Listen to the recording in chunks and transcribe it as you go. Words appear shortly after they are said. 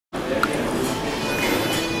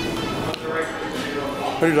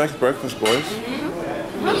How do you like breakfast, boys?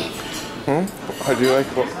 How do you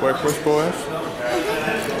like breakfast, boys?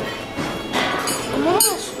 I'm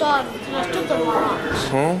almost done because I took a lot.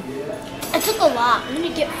 I took a lot. I'm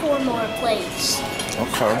gonna get 4 more plates.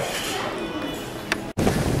 Okay.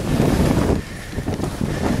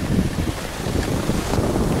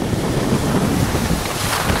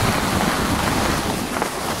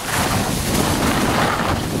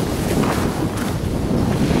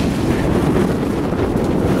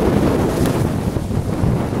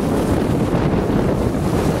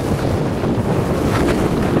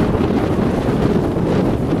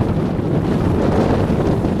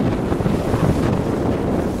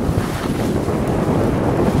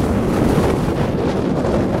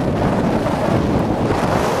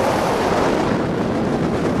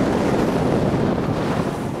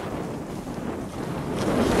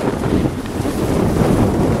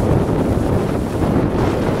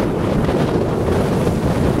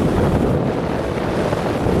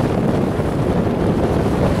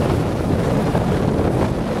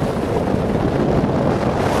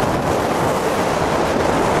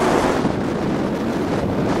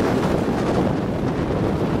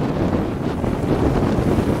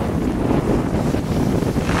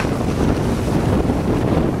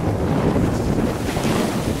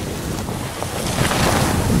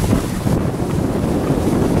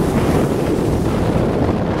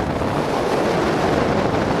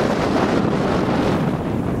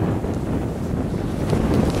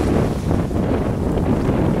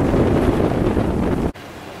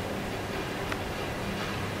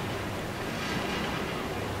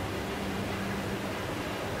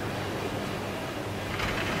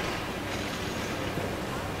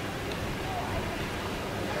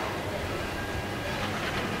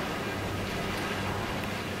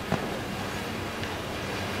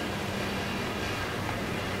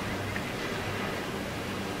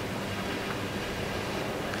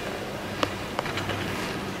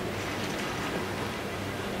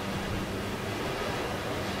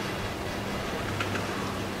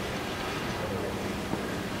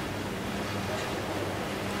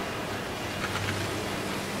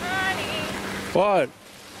 What?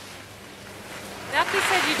 Ducky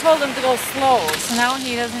said you told him to go slow, so now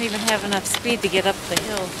he doesn't even have enough speed to get up the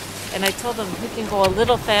hill. And I told him he can go a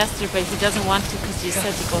little faster, but he doesn't want to because you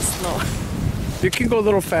said to go slow. You can go a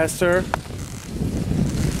little faster.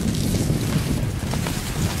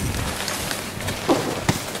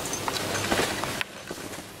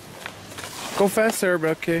 Go faster,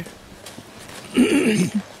 Milky.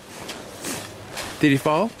 Did he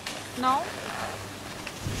fall? No.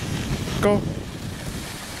 Go.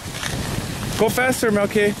 Go faster,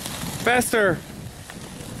 Milky. Faster.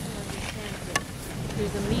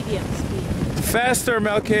 There's a medium speed. Faster,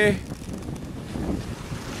 Milky.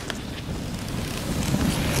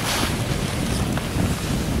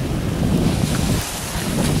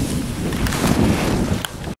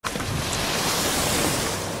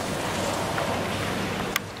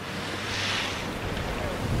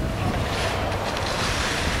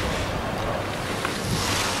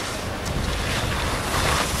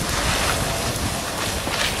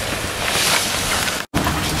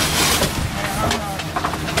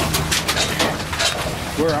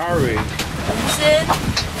 Where are we? Lutsen.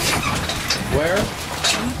 Where?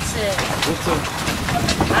 Lutsen. Lutsen.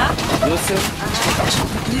 Huh? Lutsen?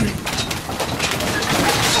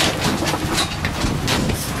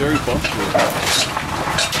 It's very bumpy.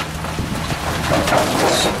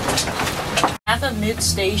 At the mid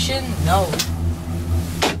station? No.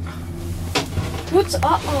 What's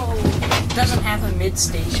uh-oh? It doesn't have a mid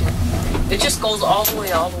station. It just goes all the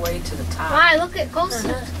way to the top. Why, look, it goes to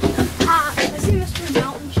the top. I see Mr.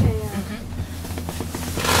 Mountain Chair.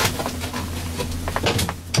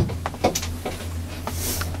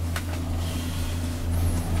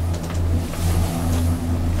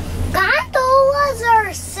 Gondolas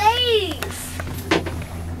are safe.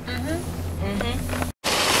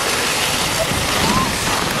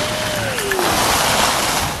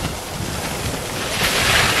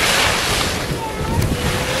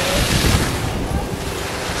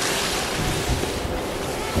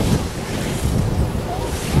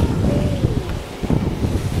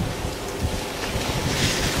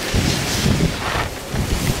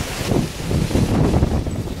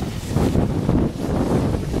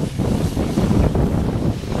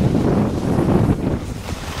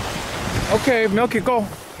 Okay, Milky, go.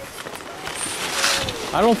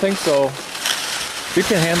 I don't think so. You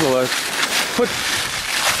can handle it. Put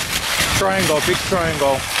triangle, big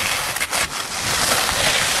triangle.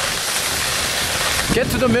 Get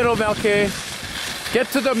to the middle, Milky. Get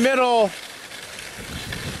to the middle.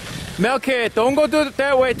 Milky, don't go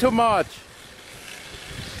that way too much.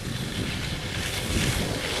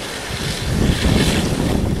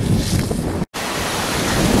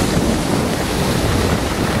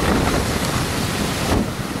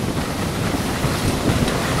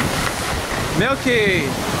 Milky!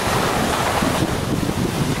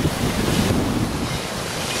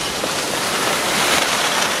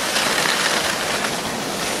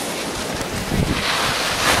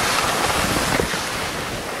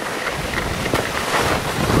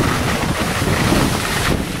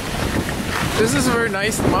 This is a very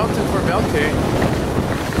nice mountain for Milky.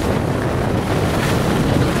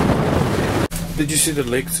 Did you see the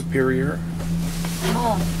Lake Superior?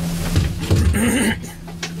 Oh.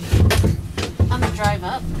 On the drive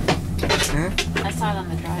up. Hmm? I saw it on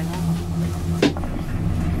the drive up.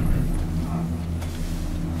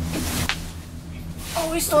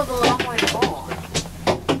 Oh, we still have a long way to go.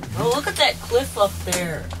 Oh, look at that cliff up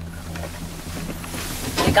there.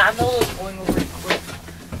 The gondola is going over the cliff.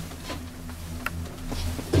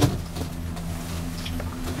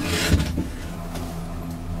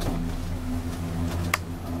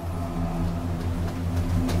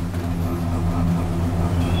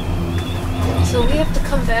 So we have to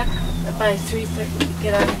come back by 3:30.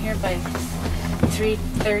 Get out of here by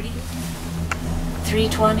 3:30,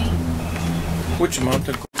 3:20. Which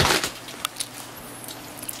mountain?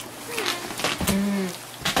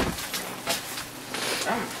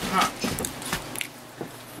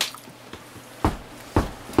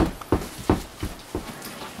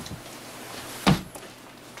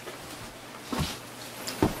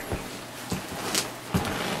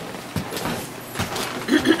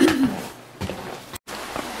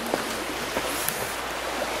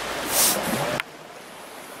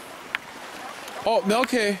 Oh,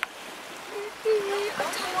 Milky.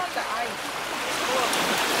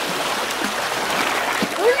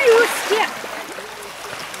 Where are you stick?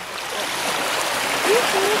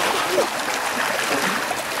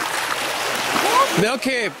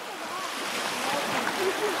 Milky.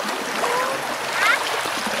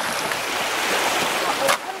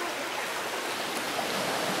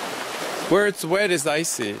 Where it's wet is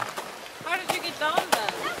icy. How did you get down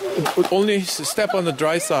then? Only step on the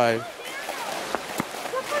dry side.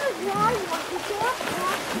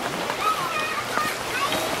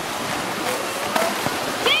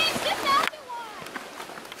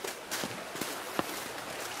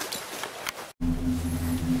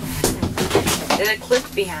 There's a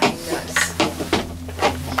cliff behind us.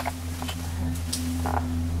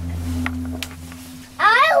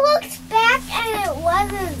 I looked back and it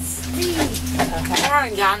wasn't steep. We're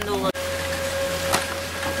on gondola